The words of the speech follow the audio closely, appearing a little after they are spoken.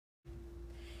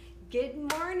Good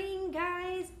morning,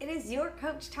 guys. It is your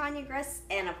coach, Tanya,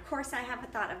 and of course I have a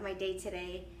thought of my day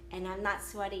today, and I'm not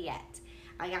sweaty yet.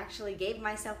 I actually gave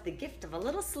myself the gift of a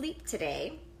little sleep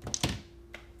today.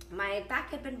 My back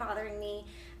had been bothering me,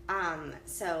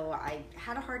 so I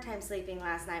had a hard time sleeping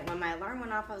last night. When my alarm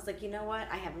went off, I was like, you know what?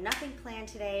 I have nothing planned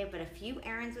today but a few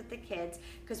errands with the kids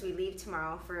because we leave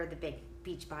tomorrow for the big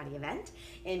beach body event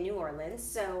in New Orleans.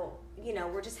 So, you know,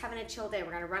 we're just having a chill day.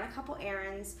 We're going to run a couple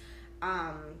errands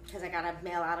because I got to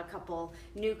mail out a couple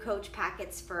new coach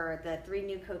packets for the 3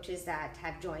 new coaches that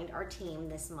have joined our team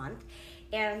this month.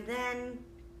 And then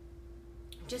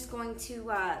just going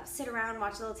to sit around,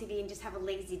 watch a little TV, and just have a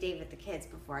lazy day with the kids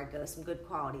before I go, some good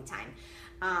quality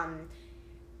time.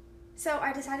 So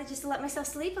I decided just to let myself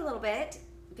sleep a little bit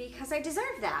because I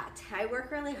deserve that. I work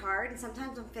really hard, and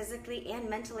sometimes I'm physically and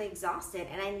mentally exhausted,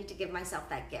 and I need to give myself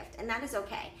that gift, and that is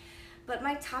okay. But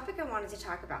my topic I wanted to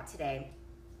talk about today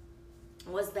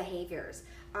was behaviors.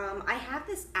 I have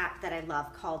this app that I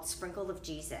love called Sprinkle of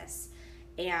Jesus,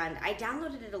 and I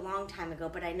downloaded it a long time ago,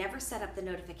 but I never set up the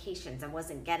notifications. I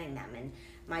wasn't getting them, and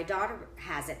my daughter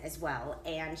has it as well,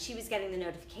 and she was getting the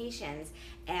notifications,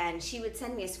 and she would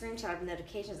send me a screenshot of the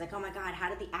notifications like, oh my God, how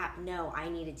did the app know I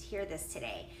needed to hear this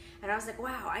today? And I was like,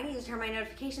 wow, I need to turn my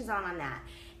notifications on that.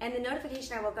 And the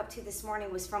notification I woke up to this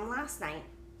morning was from last night,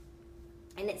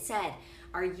 and it said,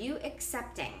 are you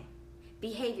accepting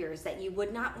behaviors that you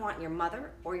would not want your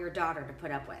mother or your daughter to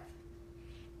put up with?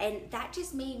 And that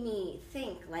just made me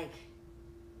think, like,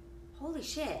 holy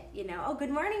shit, you know, oh,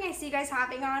 good morning, I see you guys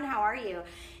hopping on, how are you?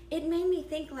 It made me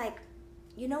think, like,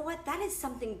 you know what, that is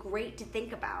something great to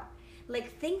think about.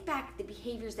 Like, think back the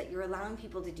behaviors that you're allowing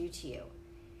people to do to you.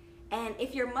 And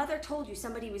if your mother told you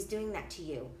somebody was doing that to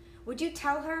you, would you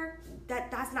tell her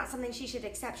that that's not something she should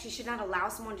accept? She should not allow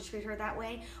someone to treat her that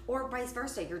way? Or vice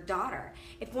versa, your daughter.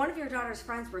 If one of your daughter's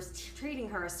friends was treating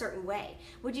her a certain way,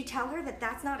 would you tell her that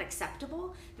that's not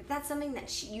acceptable? That that's something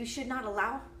that you should not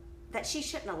allow? That she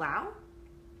shouldn't allow?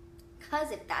 Because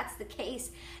if that's the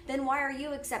case, then why are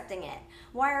you accepting it?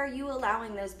 Why are you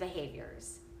allowing those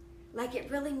behaviors? Like, it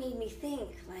really made me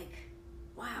think, like,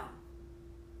 wow,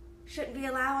 shouldn't be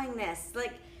allowing this.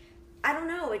 Like, I don't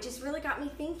know, it just really got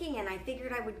me thinking, and I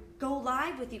figured I would go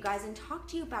live with you guys and talk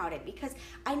to you about it because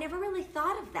I never really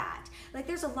thought of that. Like,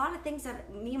 there's a lot of things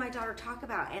that me and my daughter talk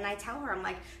about, and I tell her, I'm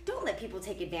like, don't let people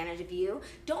take advantage of you.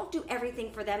 Don't do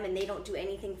everything for them and they don't do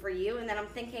anything for you. And then I'm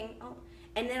thinking, oh,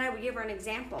 and then I would give her an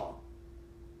example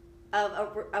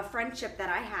of a friendship that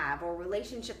I have or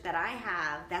relationship that I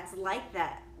have that's like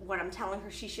that, what I'm telling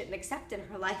her she shouldn't accept in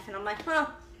her life. And I'm like,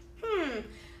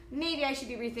 maybe I should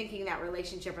be rethinking that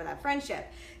relationship or that friendship.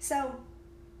 So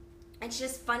it's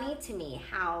just funny to me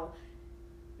how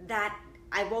that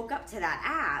I woke up to that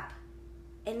app,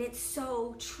 and it's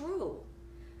so true.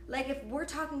 Like, if we're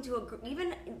talking to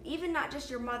even not just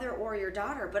your mother or your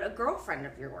daughter, but a girlfriend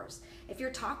of yours, if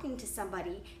you're talking to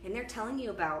somebody and they're telling you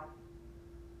about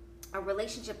a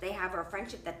relationship they have or a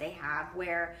friendship that they have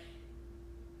where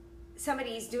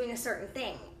somebody's doing a certain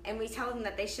thing and we tell them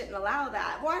that they shouldn't allow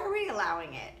that, why are we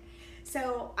allowing it?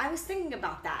 So I was thinking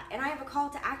about that, and I have a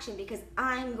call to action because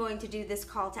I'm going to do this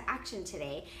call to action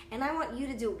today, and I want you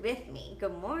to do it with me.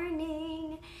 Good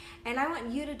morning. And I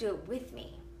want you to do it with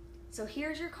me. So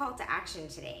here's your call to action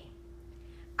today.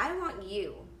 I want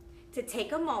you to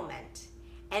take a moment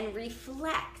and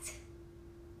reflect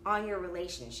on your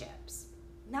relationships,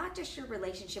 not just your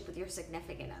relationship with your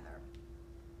significant other,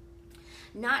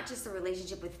 not just the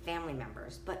relationship with family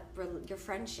members, but your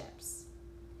friendships.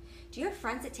 Do you have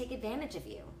friends that take advantage of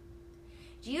you?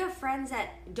 Do you have friends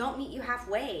that don't meet you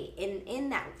halfway in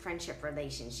that friendship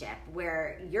relationship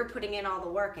where you're putting in all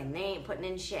the work and they ain't putting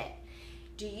in shit?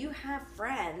 Do you have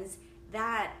friends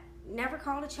that never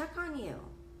call to check on you?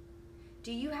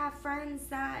 Do you have friends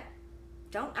that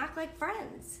don't act like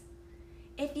friends?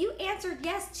 If you answered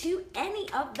yes to any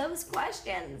of those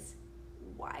questions,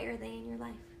 why are they in your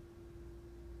life?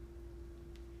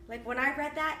 Like, when I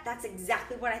read that, that's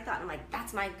exactly what I thought. I'm like,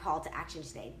 that's my call to action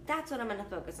today. That's what I'm going to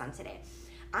focus on today.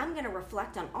 I'm going to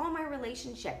reflect on all my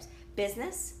relationships,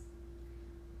 business,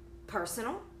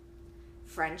 personal,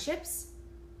 friendships.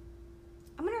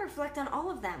 I'm going to reflect on all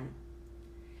of them.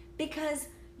 Because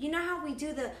you know how we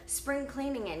do the spring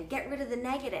cleaning and get rid of the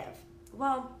negative?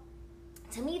 Well,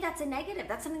 to me, that's a negative.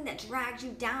 That's something that drags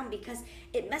you down because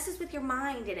it messes with your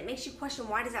mind and it makes you question,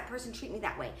 why does that person treat me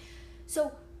that way?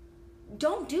 So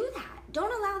don't do that.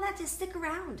 Don't allow that to stick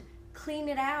around. Clean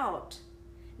it out.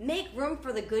 Make room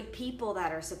for the good people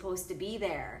that are supposed to be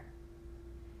there.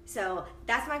 So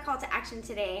that's my call to action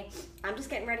today. I'm just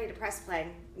getting ready to press play.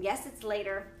 Yes, it's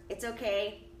later. It's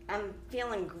okay. I'm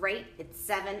feeling great. It's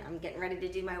 7. I'm getting ready to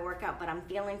do my workout, but I'm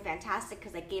feeling fantastic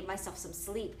because I gave myself some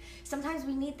sleep. Sometimes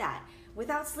we need that.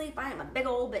 Without sleep, I am a big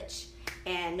old bitch,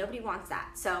 and nobody wants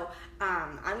that. So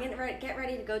I'm going to get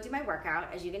ready to go do my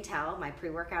workout. As you can tell, my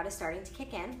pre-workout is starting to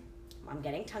kick in. I'm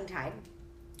getting tongue-tied.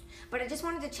 But I just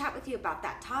wanted to chat with you about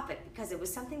that topic because it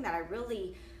was something that I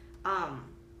really,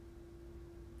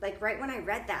 like right when I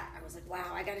read that, I was like,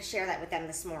 wow, I got to share that with them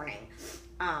this morning.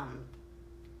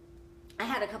 I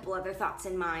had a couple other thoughts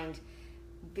in mind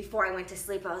before I went to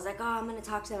sleep. I was like, oh, I'm going to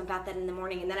talk to them about that in the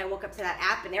morning. And then I woke up to that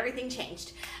app and everything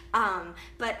changed.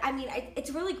 But I mean,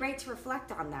 it's really great to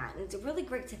reflect on that. And it's really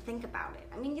great to think about it.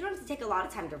 I mean, you don't have to take a lot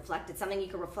of time to reflect. It's something you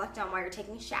can reflect on while you're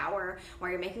taking a shower, while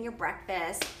you're making your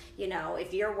breakfast. You know,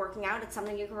 if you're working out, it's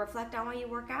something you can reflect on while you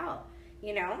work out,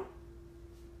 you know.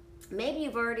 Maybe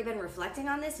you've already been reflecting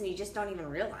on this and you just don't even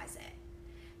realize it.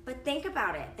 But think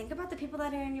about it. Think about the people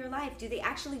that are in your life. Do they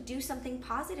actually do something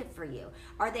positive for you?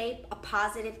 Are they a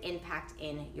positive impact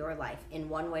in your life in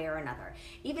one way or another?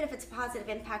 Even if it's a positive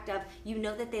impact of, you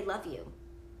know that they love you.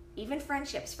 Even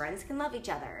friendships, friends can love each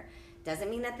other.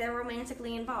 Doesn't mean that they're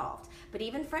romantically involved. But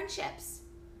even friendships.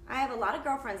 I have a lot of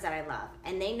girlfriends that I love,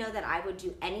 and they know that I would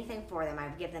do anything for them. I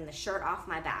would give them the shirt off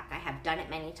my back. I have done it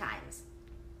many times.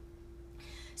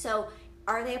 So,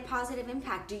 are they a positive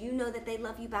impact? Do you know that they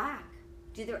love you back?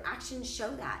 Do their actions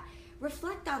show that?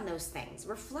 Reflect on those things.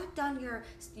 Reflect on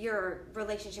your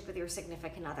relationship with your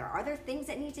significant other. Are there things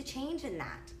that need to change in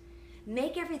that?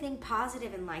 Make everything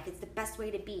positive in life. It's the best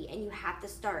way to be, and you have to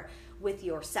start with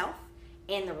yourself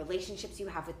and the relationships you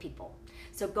have with people.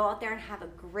 So go out there and have a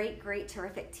great, great,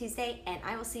 terrific Tuesday, and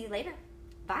I will see you later.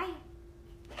 Bye.